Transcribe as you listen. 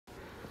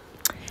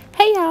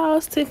Hey y'all,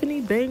 it's Tiffany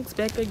Banks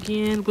back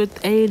again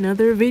with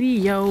another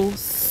video.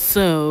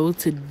 So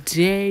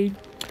today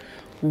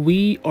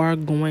we are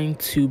going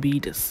to be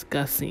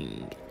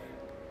discussing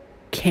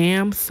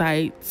cam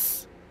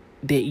sites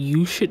that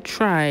you should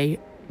try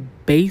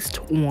based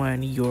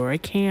on your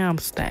cam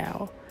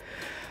style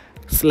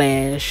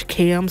slash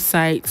cam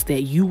sites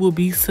that you will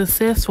be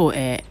successful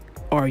at,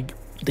 or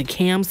the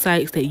cam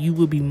sites that you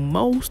will be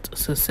most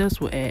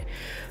successful at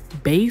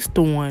based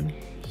on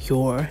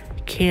your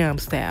cam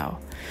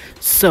style.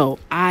 So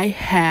I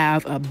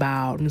have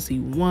about, let me see,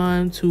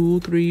 1,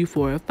 2, 3,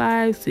 4,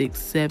 5,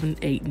 6, 7,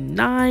 8,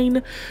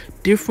 9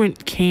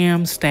 different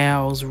cam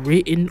styles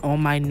written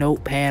on my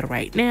notepad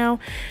right now.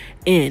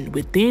 And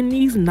within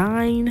these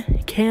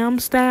 9 cam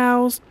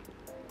styles,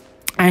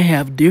 I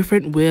have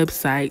different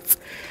websites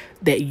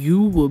that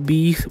you will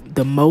be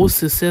the most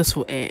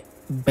successful at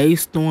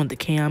based on the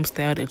cam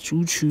style that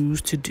you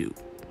choose to do.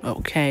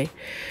 Okay.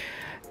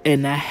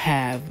 And I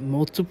have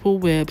multiple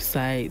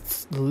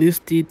websites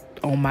listed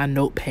on my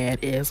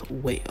notepad as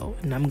well.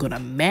 And I'm going to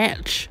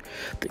match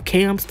the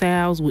cam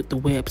styles with the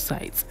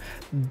websites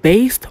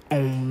based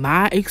on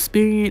my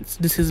experience.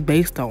 This is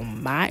based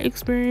on my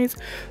experience,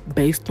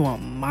 based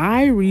on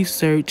my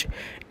research,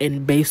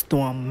 and based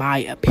on my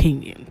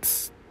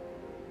opinions.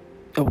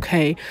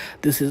 Okay?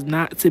 This is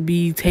not to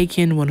be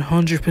taken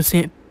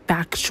 100%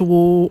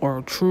 factual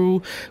or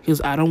true,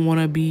 because I don't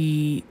want to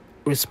be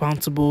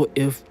responsible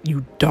if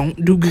you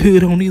don't do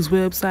good on these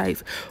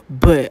websites,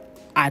 but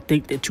I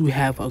think that you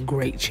have a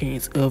great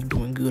chance of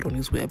doing good on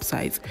these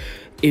websites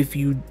if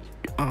you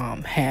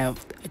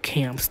have a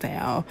cam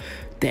style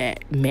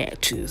that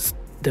matches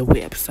the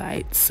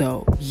website.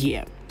 So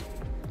yeah,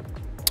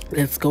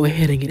 let's go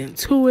ahead and get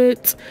into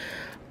it.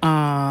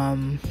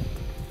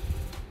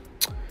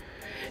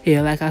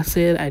 Yeah, like I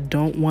said, I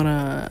don't want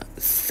to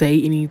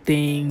say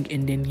anything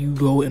and then you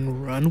go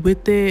and run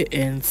with it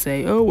and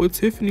say, oh, well,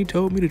 Tiffany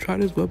told me to try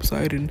this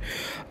website and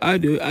I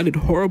did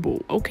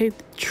horrible. Okay,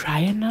 try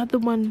another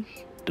one.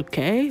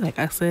 Okay, like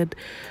I said,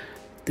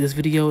 this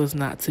video is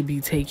not to be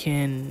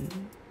taken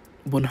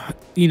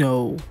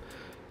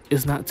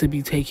it's not to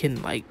be taken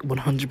like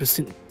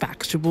 100%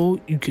 factual.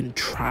 You can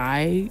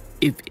try.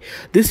 If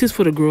this is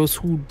for the girls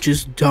who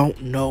just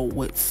don't know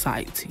what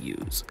site to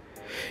use.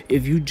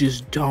 If you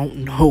just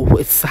don't know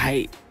what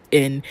site,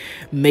 and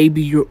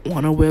maybe you're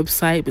on a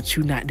website but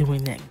you're not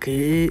doing that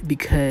good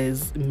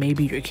because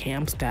maybe your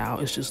cam style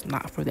is just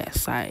not for that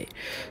site.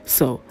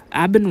 So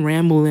I've been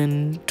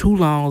rambling too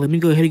long. Let me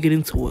go ahead and get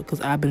into it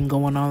because I've been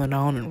going on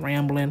and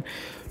rambling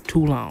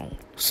too long.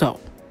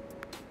 So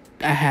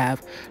I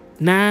have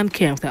 9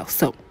 cam styles.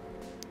 So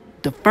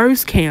the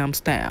first cam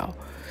style,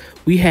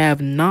 we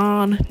have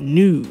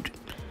non-nude.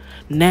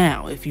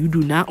 Now, if you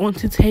do not want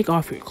to take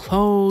off your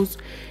clothes,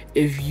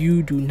 if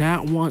you do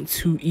not want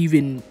to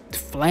even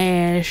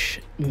flash,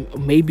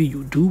 maybe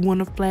you do want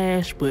to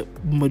flash, but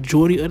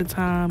majority of the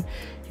time,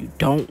 you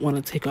don't want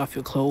to take off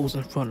your clothes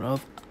in front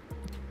of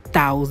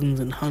thousands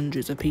and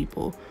hundreds of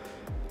people,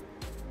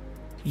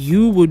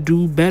 you will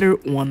do better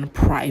on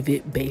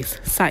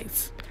private-based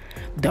sites.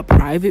 The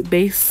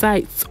private-based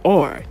sites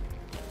are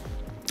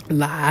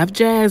Live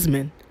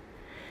Jasmine,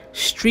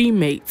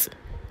 Streammates,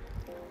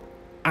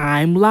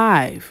 I'm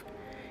Live,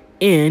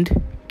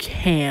 and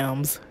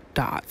cams.com.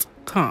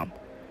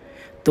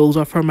 Those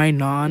are for my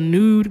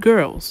non-nude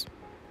girls.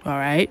 All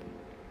right.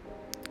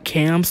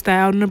 Cam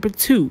style number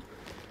 2,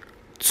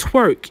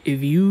 twerk.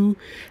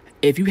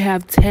 If you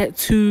have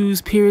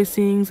tattoos,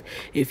 piercings,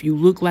 if you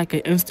look like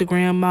an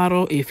Instagram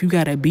model, if you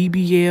got a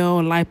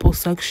BBL,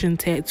 liposuction,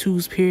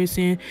 tattoos,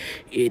 piercing,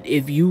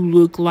 if you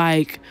look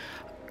like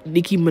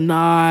Nicki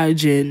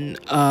Minaj and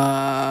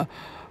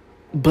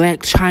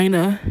Black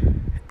China,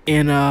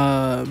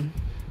 and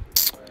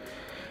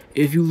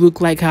if you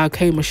look like how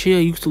K Michelle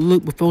used to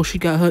look before she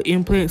got her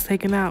implants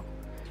taken out,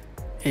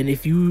 and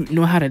if you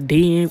know how to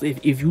dance,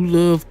 if you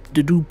love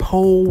to do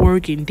pole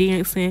work and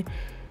dancing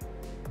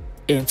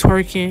and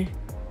twerking,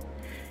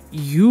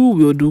 you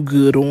will do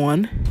good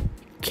on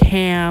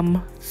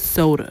Cam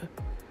Soda.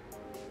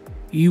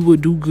 You will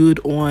do good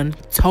on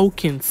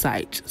token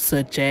sites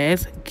such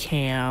as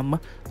Cam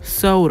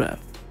Soda.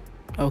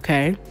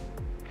 Okay?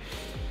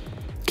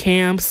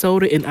 Cam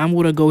Soda, and I'm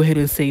going to go ahead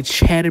and say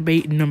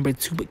Chaturbate number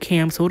 2, but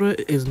Cam Soda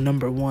is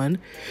number 1.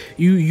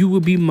 You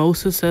will be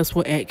most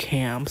successful at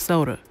Cam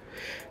Soda.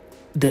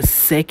 The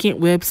second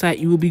website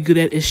you will be good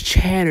at is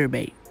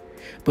Chaturbate,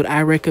 but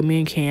I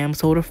recommend Cam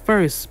Soda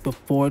first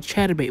before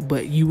Chaturbate,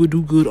 but you will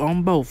do good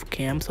on both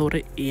Cam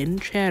Soda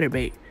and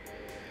Chaturbate.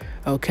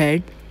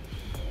 Okay?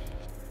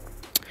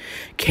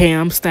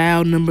 Cam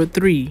style number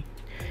 3,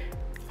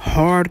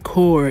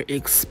 hardcore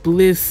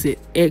explicit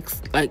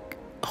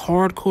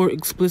hardcore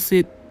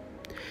explicit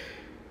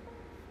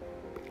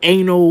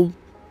anal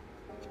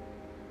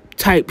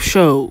type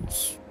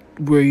shows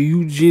where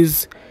you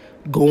just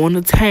going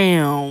to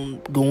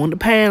town, going to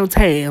pound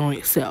town on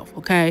yourself.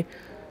 Okay,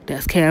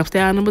 that's cam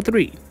style number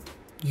 3.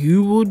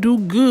 You will do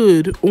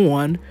good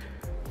on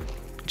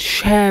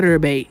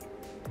Chaturbate,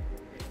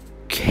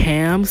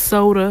 Cam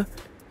Soda,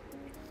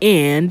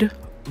 and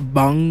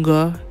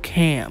Bonga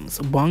Cams.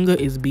 Bonga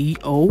is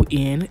Bonga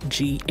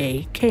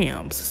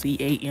Cams,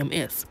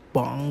 CAMS.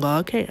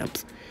 Bonga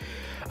Cams.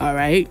 All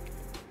right.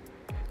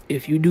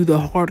 If you do the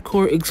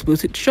hardcore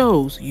explicit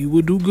shows, you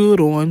will do good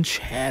on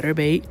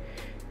Chaturbate,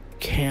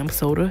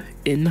 CamSoda,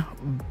 and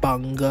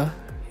Bonga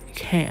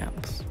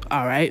Cams.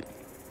 All right.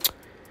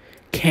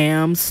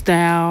 Cam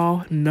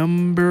style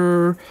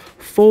number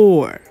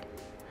 4.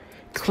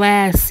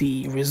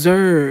 Classy,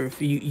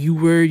 reserved. You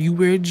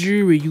wear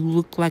jewelry. You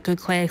look like a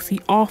classy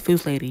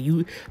office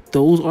lady.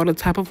 Those are the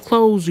type of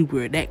clothes you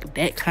wear.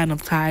 That kind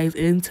of ties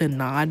into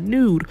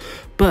non-nude,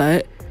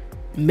 but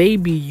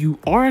maybe you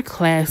are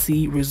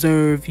classy,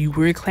 reserved. You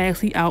wear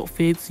classy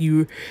outfits.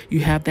 You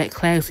have that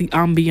classy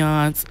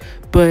ambiance,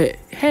 but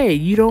hey,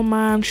 you don't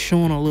mind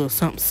showing a little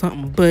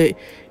something. But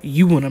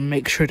you want to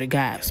make sure the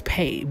guys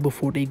pay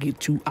before they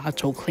get you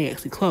out your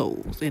classy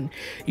clothes, and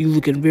you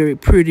looking very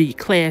pretty,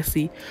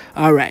 classy.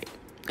 All right,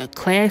 a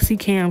classy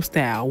cam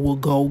style will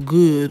go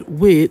good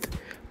with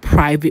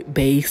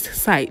private-based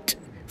sites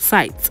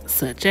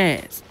such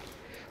as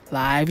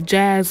Live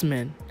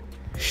Jasmine,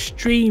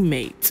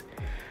 Streammate,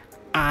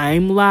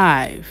 I'm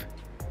Live,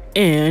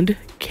 and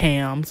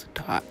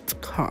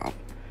cams.com.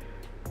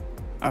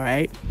 All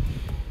right.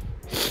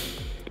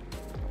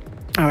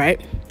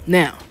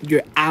 Now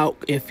you're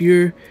out. If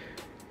you're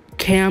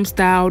cam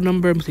style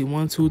number, let me see,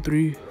 1, 2,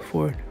 3,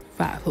 4,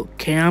 5. So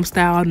cam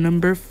style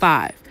number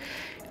 5,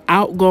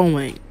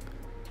 outgoing,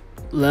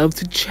 love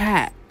to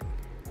chat,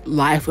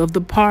 life of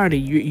the party.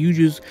 You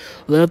just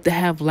love to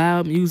have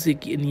loud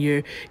music and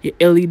your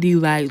LED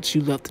lights.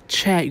 You love to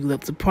chat. You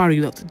love to party.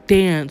 You love to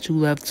dance. You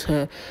love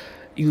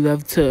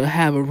to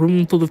have a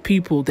room full of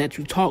people that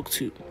you talk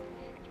to.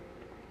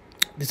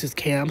 This is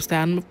cam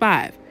style number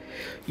 5.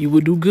 You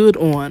will do good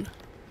on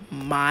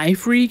My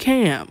Free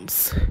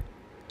Cams,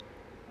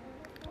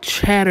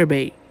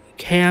 Chaturbate,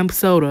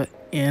 CamSoda,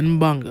 and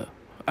Bonga.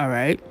 All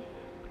right.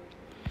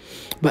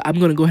 But I'm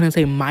going to go ahead and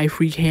say My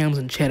Free Cams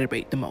and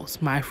Chaturbate the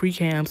most. My Free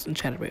Cams and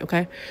Chaturbate,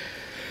 okay?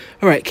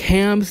 All right,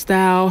 cam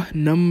style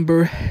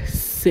number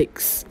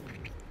 6.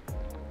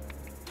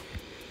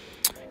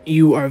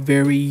 You are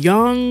very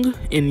young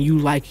and you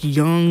like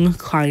young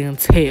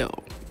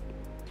clientele.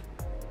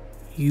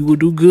 You will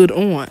do good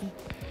on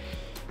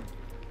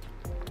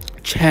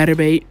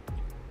Chaturbate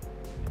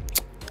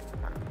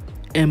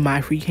and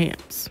My Free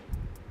Cams.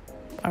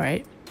 All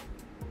right.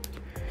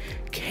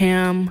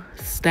 Cam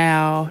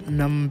style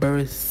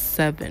number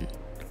 7.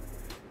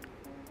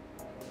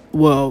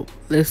 Well,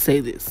 let's say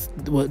this.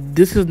 Well,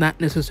 this is not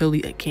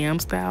necessarily a cam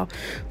style.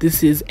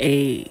 This is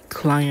a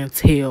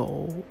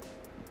clientele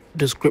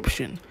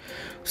description.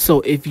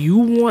 So if you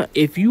want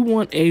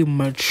a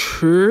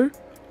mature,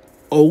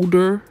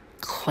 older,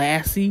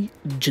 classy,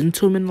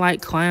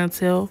 gentleman-like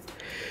clientele,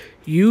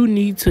 you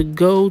need to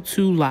go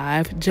to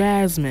Live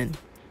Jasmine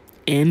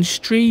and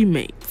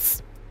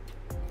Streammates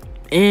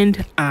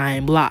and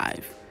I'm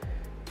Live.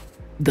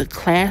 The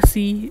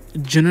classy,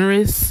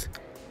 generous,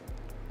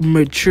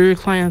 mature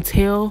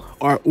clientele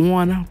are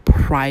on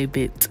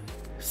private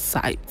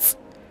sites.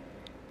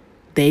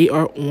 They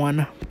are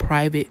on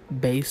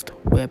private-based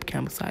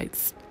webcam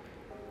sites.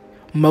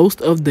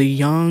 Most of the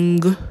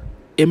young,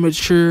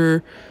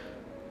 immature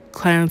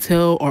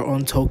clientele are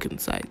on token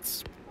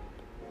sites.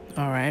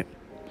 All right.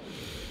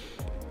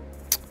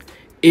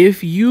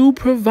 If you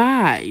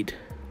provide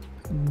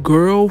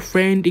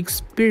girlfriend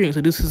experience,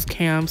 so this is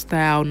cam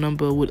style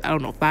number, with I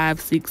don't know,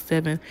 5, 6,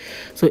 7.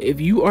 So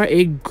if you are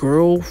a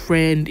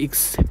girlfriend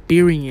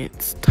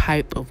experience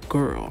type of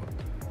girl,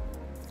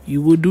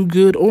 you will do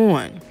good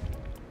on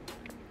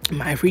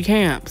My Free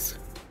Cams,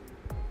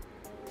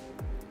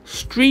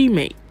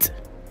 Streammate,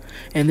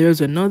 and there's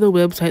another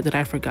website that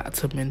I forgot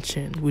to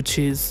mention, which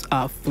is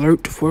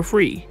Flirt for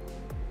Free.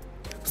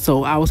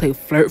 So I would say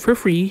Flirt for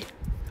Free,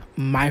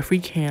 My Free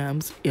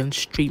Cams, and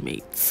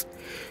Streammates.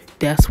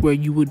 That's where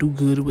you would do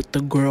good with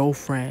the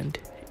girlfriend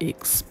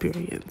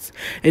experience.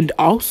 And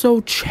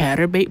also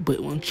Chaturbate, but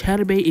on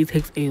Chaturbate, it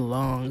takes a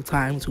long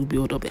time to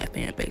build up that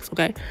fan base,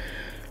 okay?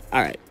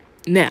 All right.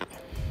 Now,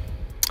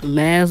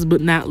 last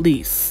but not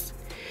least,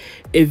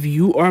 if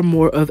you are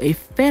more of a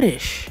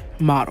fetish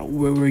model,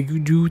 where you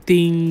do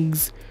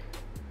things,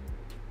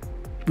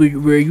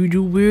 where you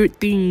do weird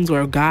things,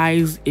 or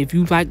guys, if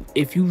you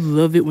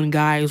love it when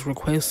guys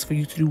request for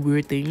you to do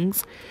weird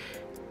things,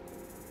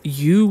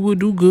 you will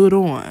do good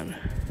on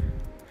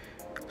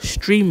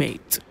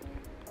Streammate,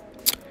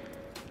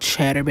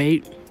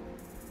 Chaturbate,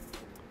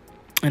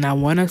 and I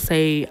want to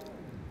say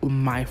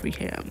My Free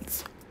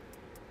Cams.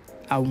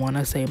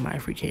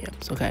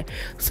 Okay?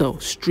 So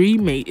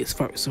Streammate is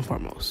first and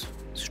foremost.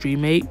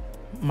 Streammate,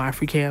 My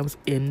Free Cams,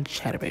 and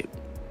Chaturbate.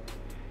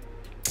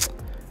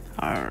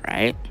 All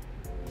right.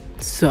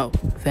 So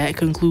that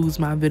concludes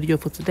my video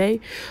for today.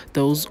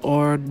 Those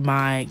are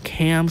my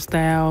cam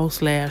style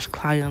 /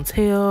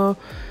 clientele,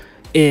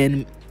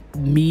 and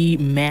me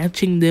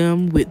matching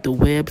them with the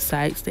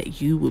websites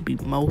that you will be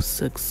most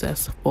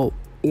successful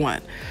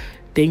on.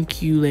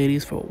 Thank you,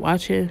 ladies, for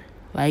watching.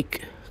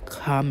 Like,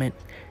 comment,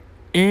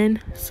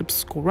 and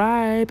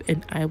subscribe,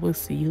 and I will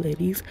see you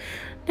ladies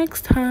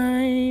next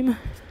time.